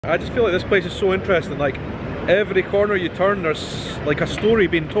I just feel like this place is so interesting. Like every corner you turn, there's like a story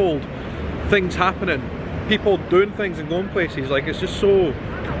being told, things happening, people doing things and going places. Like it's just so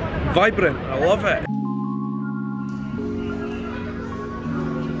vibrant. I love it.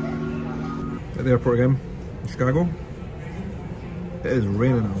 At the airport again in Chicago. It is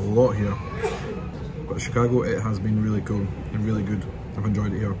raining a lot here, but Chicago, it has been really cool and really good. I've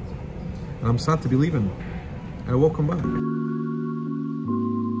enjoyed it here, and I'm sad to be leaving. I will come back.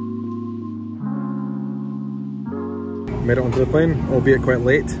 Made it onto the plane, albeit quite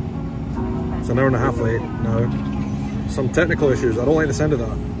late. It's an hour and a half late now. Some technical issues, I don't like the sound of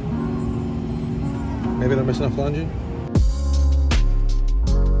that. Maybe they're missing a flange.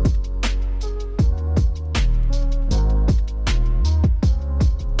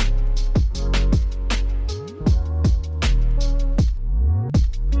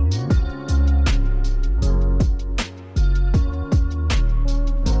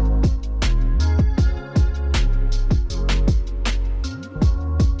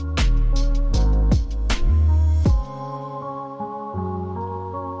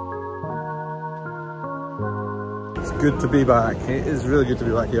 Good to be back. It is really good to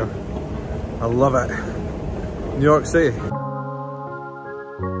be back here. I love it. New York City.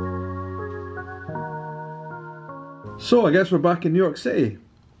 So I guess we're back in New York City.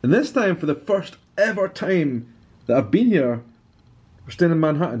 And this time, for the first ever time that I've been here, we're staying in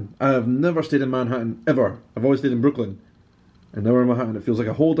Manhattan. I have never stayed in Manhattan, ever. I've always stayed in Brooklyn. And now we're in Manhattan. It feels like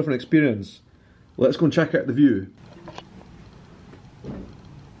a whole different experience. Let's go and check out the view.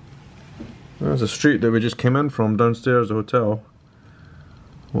 There's a street that we just came in from downstairs, the hotel.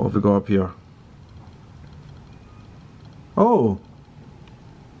 What have we got up here? Oh!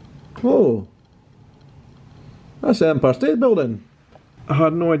 Whoa! That's the Empire State Building! I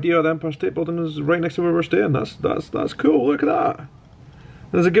had no idea the Empire State Building was right next to where we're staying. That's cool, look at that!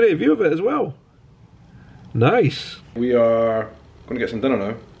 There's a great view of it as well. Nice! We are going to get some dinner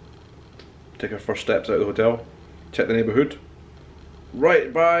now. Take our first steps out of the hotel. Check the neighbourhood.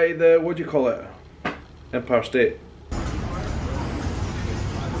 Right by the, what do you call it? Empire State. Look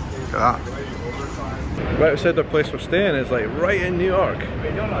at that. Right outside the place we're staying is like right in New York.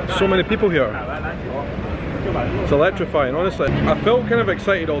 So many people here. It's electrifying, honestly. I felt kind of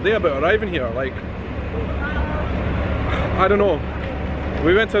excited all day about arriving here. Like, I don't know.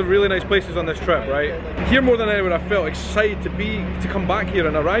 We went to really nice places on this trip, right? Here more than anywhere, I felt excited to come back here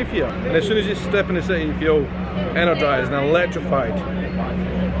and arrive here. And as soon as you step in the city, you feel energized and electrified.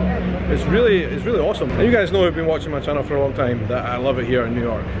 It's really awesome. And you guys know who've been watching my channel for a long time that I love it here in New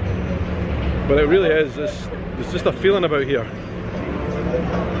York. But it really is. It's just a feeling about here.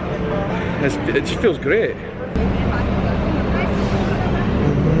 It just feels great.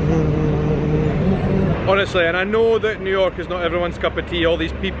 Honestly, and I know that New York is not everyone's cup of tea. All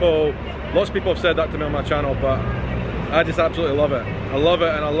these people, lots of people have said that to me on my channel, but I just absolutely love it. I love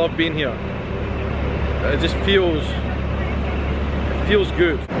it and I love being here. It just feels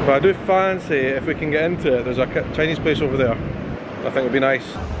good. But I do fancy, if we can get into it, there's a Chinese place over there I think would be nice.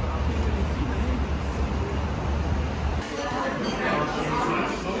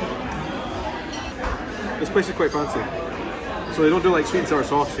 This place is quite fancy. So they don't do like sweet and sour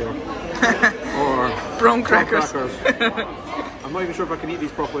sauce here. Or prawn crackers. I'm not even sure if I can eat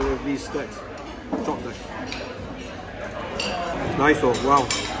these properly with these sticks. Chopsticks. Nice though, wow.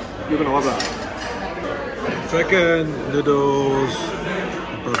 You're gonna love that. Chicken, noodles,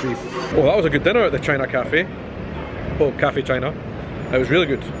 beef. Oh, that was a good dinner at the China Cafe. Oh, Cafe China. It was really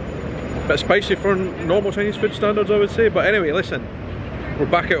good. Bit spicy for normal Chinese food standards, I would say. But anyway, listen. We're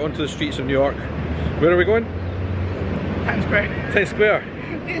back out onto the streets of New York. Where are we going? Times Square. Times Square.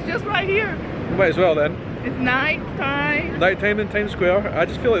 It's just right here. Might as well then. It's night time. Night time in Times Square. I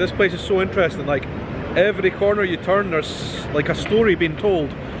just feel like this place is so interesting. Like every corner you turn, there's like a story being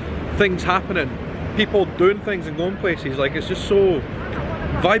told, things happening, people doing things and going places. Like it's just so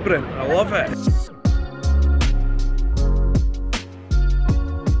vibrant. I love it.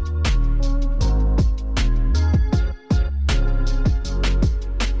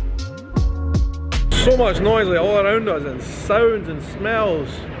 So much noise like all around us, and sounds and smells.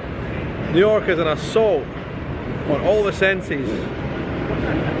 New York is an assault on all the senses.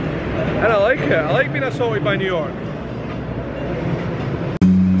 And I like it. I like being assaulted by New York.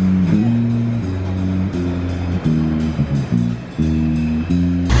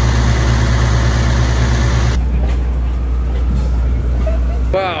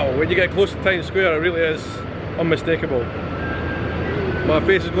 Wow, when you get close to Times Square, it really is unmistakable. My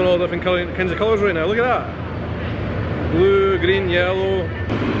face is going all different kinds of colours right now. Look at that. Blue, green, yellow.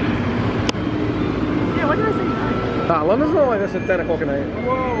 Yeah, what did I say? Nah, London's not like this at 10 o'clock at night.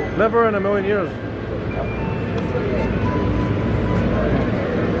 Whoa. Never in a million years.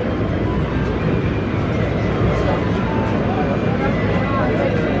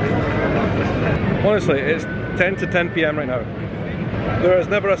 Honestly, it's 10 to 10 PM right now. There is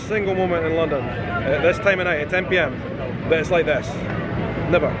never a single moment in London at this time of night, at 10 PM, that it's like this.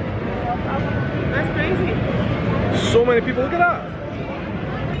 Never. That's crazy. So many people, look at that.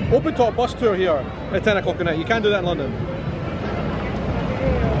 Open top bus tour here at 10 o'clock at night. You can't do that in London.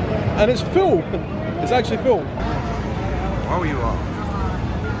 And it's full. It's actually full. Oh, you are.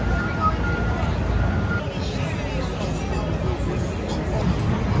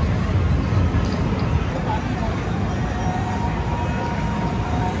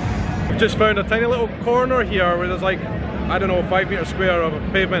 We've just found a tiny little corner here where there's like, I don't know, 5 meter square of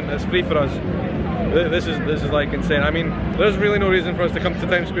pavement that's free for us. This is like insane. I mean, there's really no reason for us to come to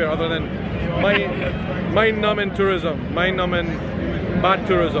Times Square other than mind-numbing tourism, mind-numbing bad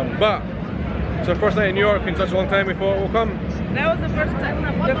tourism. But it's our first night in New York in such a long time. We thought we'll come. That was the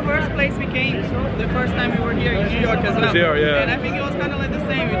first place we came. The first time we were here in New York as well. Here, yeah. And I think it was kind of like the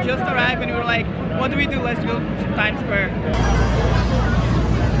same. We just arrived and we were like, what do we do? Let's go to Times Square.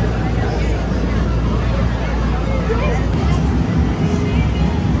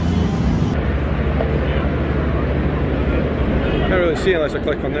 Can't really see unless I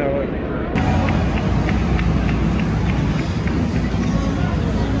click on there. Like.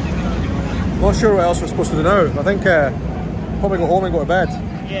 Not sure what else we're supposed to do now. I think probably go home and go to bed.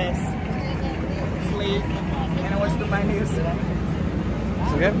 Yes. Sleep. And I want to do my nails.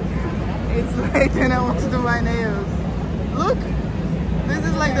 Okay. It's late and I want to do my nails. Look! This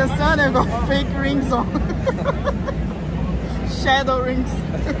is like the sun. I've got fake rings on. Shadow rings.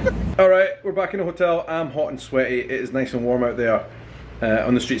 Alright, we're back in the hotel. I'm hot and sweaty. It is nice and warm out there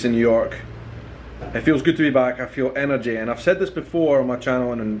on the streets in New York. It feels good to be back. I feel energy, and I've said this before on my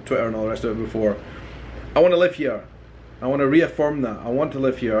channel and on Twitter and all the rest of it before. I want to live here. I want to reaffirm that. I want to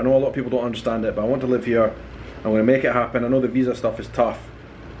live here. I know a lot of people don't understand it, but I want to live here. I'm going to make it happen. I know the visa stuff is tough,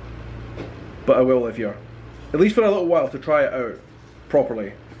 but I will live here. At least for a little while to try it out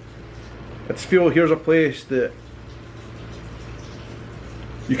properly. I just feel here's a place that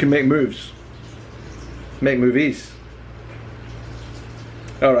you can make moves. Make movies.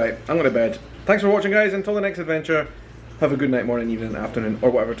 Alright, I'm going to bed. Thanks for watching, guys. Until the next adventure, have a good night, morning, evening, afternoon, or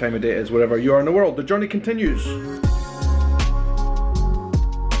whatever time of day it is, wherever you are in the world. The journey continues.